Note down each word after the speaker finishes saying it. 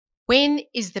When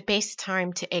is the best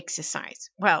time to exercise?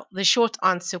 Well, the short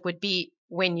answer would be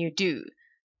when you do.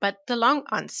 But the long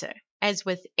answer, as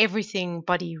with everything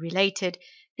body related,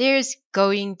 there's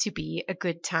going to be a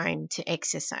good time to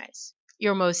exercise.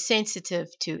 You're most sensitive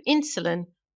to insulin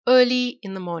early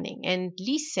in the morning and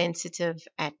least sensitive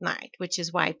at night, which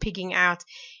is why pigging out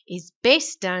is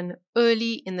best done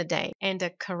early in the day. And a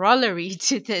corollary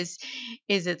to this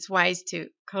is it's wise to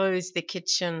close the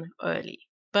kitchen early.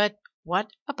 But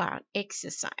what about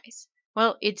exercise?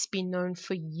 Well, it's been known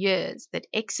for years that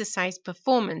exercise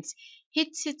performance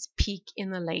hits its peak in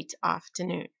the late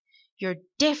afternoon. You're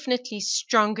definitely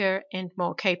stronger and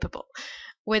more capable.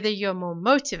 Whether you're more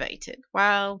motivated,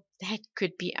 well, that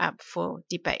could be up for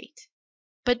debate.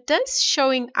 But does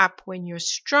showing up when you're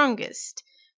strongest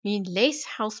mean less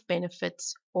health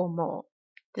benefits or more?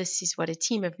 This is what a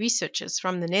team of researchers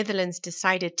from the Netherlands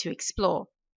decided to explore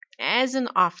as an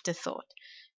afterthought.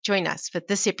 Join us for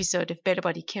this episode of Better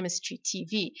Body Chemistry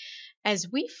TV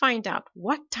as we find out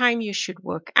what time you should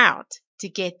work out to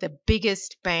get the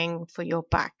biggest bang for your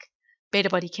buck. Better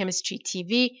Body Chemistry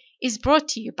TV is brought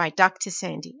to you by Dr.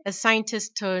 Sandy, a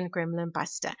scientist turned gremlin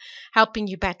buster, helping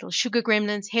you battle sugar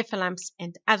gremlins, heifer lumps,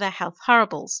 and other health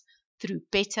horribles through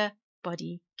better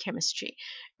body chemistry.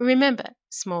 Remember,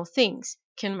 small things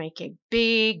can make a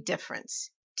big difference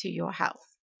to your health.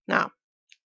 Now,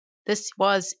 this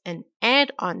was an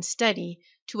add-on study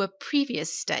to a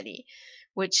previous study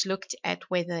which looked at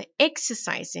whether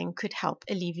exercising could help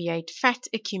alleviate fat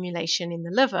accumulation in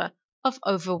the liver of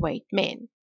overweight men.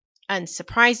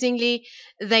 Unsurprisingly,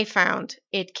 they found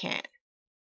it can.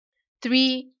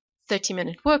 3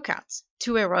 30-minute workouts,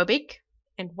 2 aerobic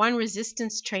and 1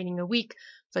 resistance training a week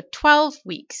for 12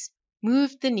 weeks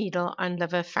moved the needle on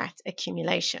liver fat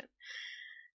accumulation.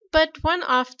 But one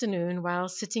afternoon, while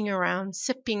sitting around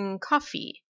sipping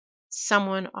coffee,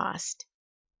 someone asked,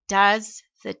 "Does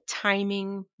the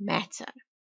timing matter?"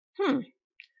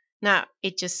 Now,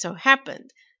 it just so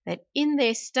happened that in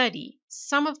their study,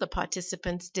 some of the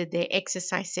participants did their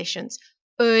exercise sessions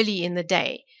early in the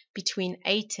day, between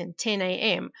 8 and 10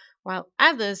 a.m., while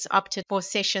others opted for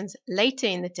sessions later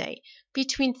in the day,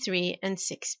 between 3 and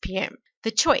 6 p.m. The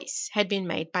choice had been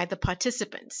made by the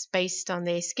participants based on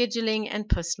their scheduling and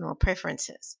personal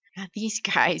preferences. Now, these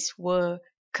guys were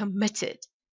committed.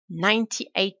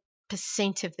 98%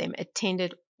 of them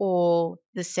attended all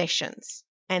the sessions.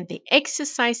 And the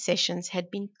exercise sessions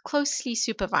had been closely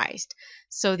supervised,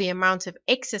 so the amount of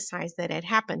exercise that had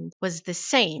happened was the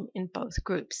same in both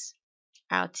groups.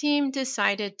 Our team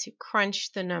decided to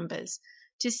crunch the numbers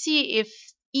to see if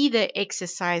either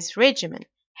exercise regimen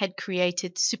had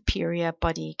created superior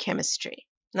body chemistry.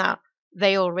 Now,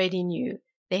 they already knew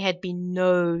there had been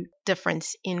no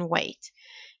difference in weight.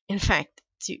 In fact,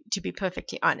 to be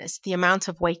perfectly honest, the amount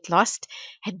of weight lost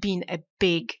had been a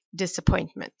big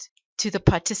disappointment. To the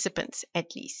participants,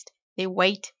 at least. Their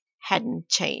weight hadn't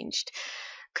changed,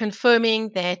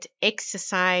 confirming that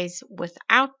exercise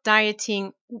without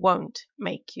dieting won't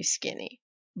make you skinny.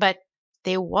 But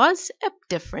there was a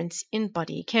difference in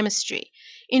body chemistry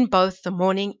in both the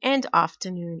morning and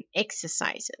afternoon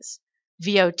exercises.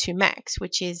 VO2 max,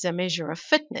 which is a measure of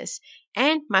fitness,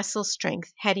 and muscle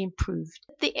strength had improved.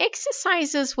 The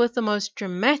exercises with the most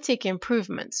dramatic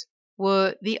improvements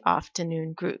were the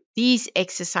afternoon group. These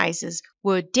exercises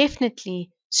were definitely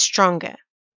stronger,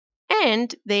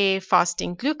 and their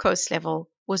fasting glucose level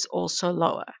was also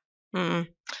lower.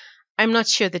 I'm not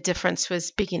sure the difference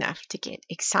was big enough to get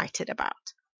excited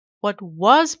about. What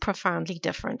was profoundly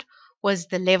different was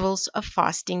the levels of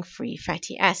fasting free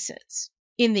fatty acids.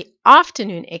 In the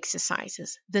afternoon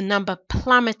exercises, the number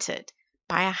plummeted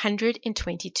by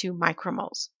 122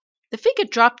 micromoles. The figure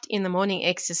dropped in the morning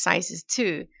exercises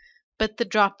too, but the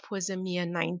drop was a mere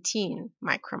 19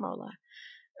 micromolar.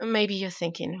 Maybe you're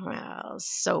thinking, well,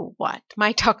 so what?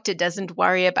 My doctor doesn't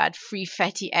worry about free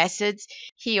fatty acids.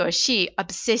 He or she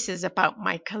obsesses about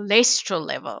my cholesterol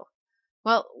level.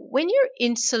 Well, when you're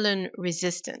insulin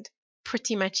resistant,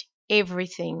 pretty much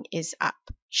everything is up.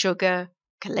 Sugar,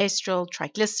 cholesterol,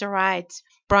 triglycerides,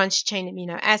 branched-chain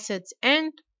amino acids,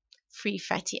 and free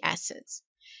fatty acids.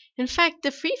 In fact,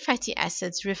 the free fatty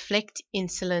acids reflect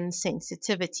insulin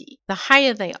sensitivity. The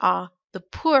higher they are, the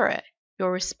poorer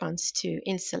your response to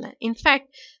insulin. In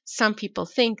fact, some people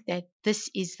think that this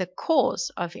is the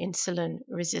cause of insulin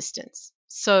resistance.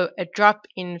 So a drop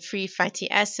in free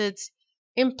fatty acids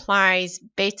implies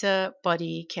better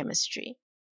body chemistry.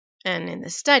 And in the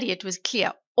study, it was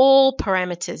clear all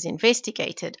parameters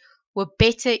investigated were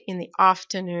better in the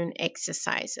afternoon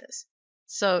exercises.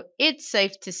 So it's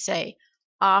safe to say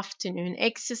afternoon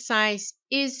exercise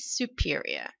is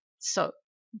superior. So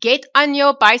Get on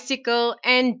your bicycle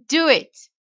and do it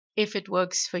if it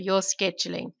works for your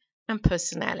scheduling and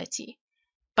personality.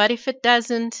 But if it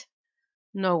doesn't,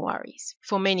 no worries.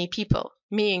 For many people,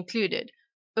 me included,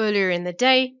 earlier in the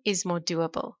day is more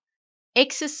doable.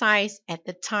 Exercise at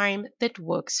the time that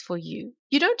works for you.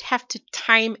 You don't have to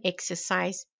time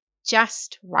exercise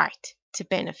just right to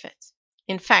benefit.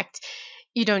 In fact,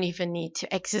 you don't even need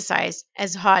to exercise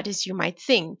as hard as you might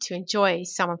think to enjoy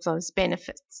some of those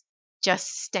benefits.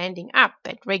 Just standing up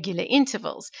at regular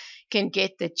intervals can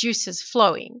get the juices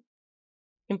flowing,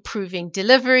 improving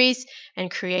deliveries and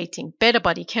creating better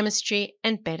body chemistry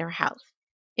and better health.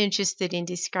 Interested in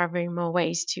discovering more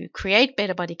ways to create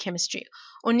better body chemistry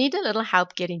or need a little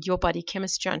help getting your body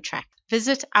chemistry on track?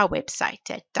 Visit our website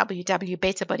at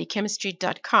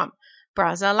www.betterbodychemistry.com,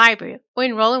 browse our library, or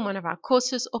enroll in one of our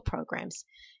courses or programs.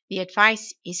 The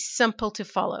advice is simple to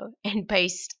follow and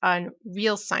based on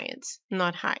real science,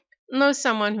 not hype. Know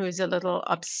someone who is a little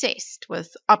obsessed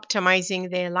with optimizing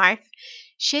their life?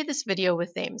 Share this video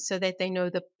with them so that they know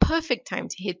the perfect time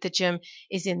to hit the gym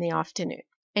is in the afternoon.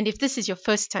 And if this is your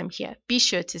first time here, be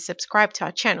sure to subscribe to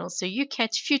our channel so you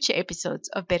catch future episodes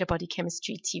of Better Body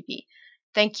Chemistry TV.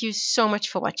 Thank you so much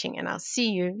for watching, and I'll see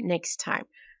you next time.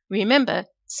 Remember,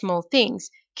 small things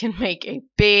can make a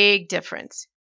big difference.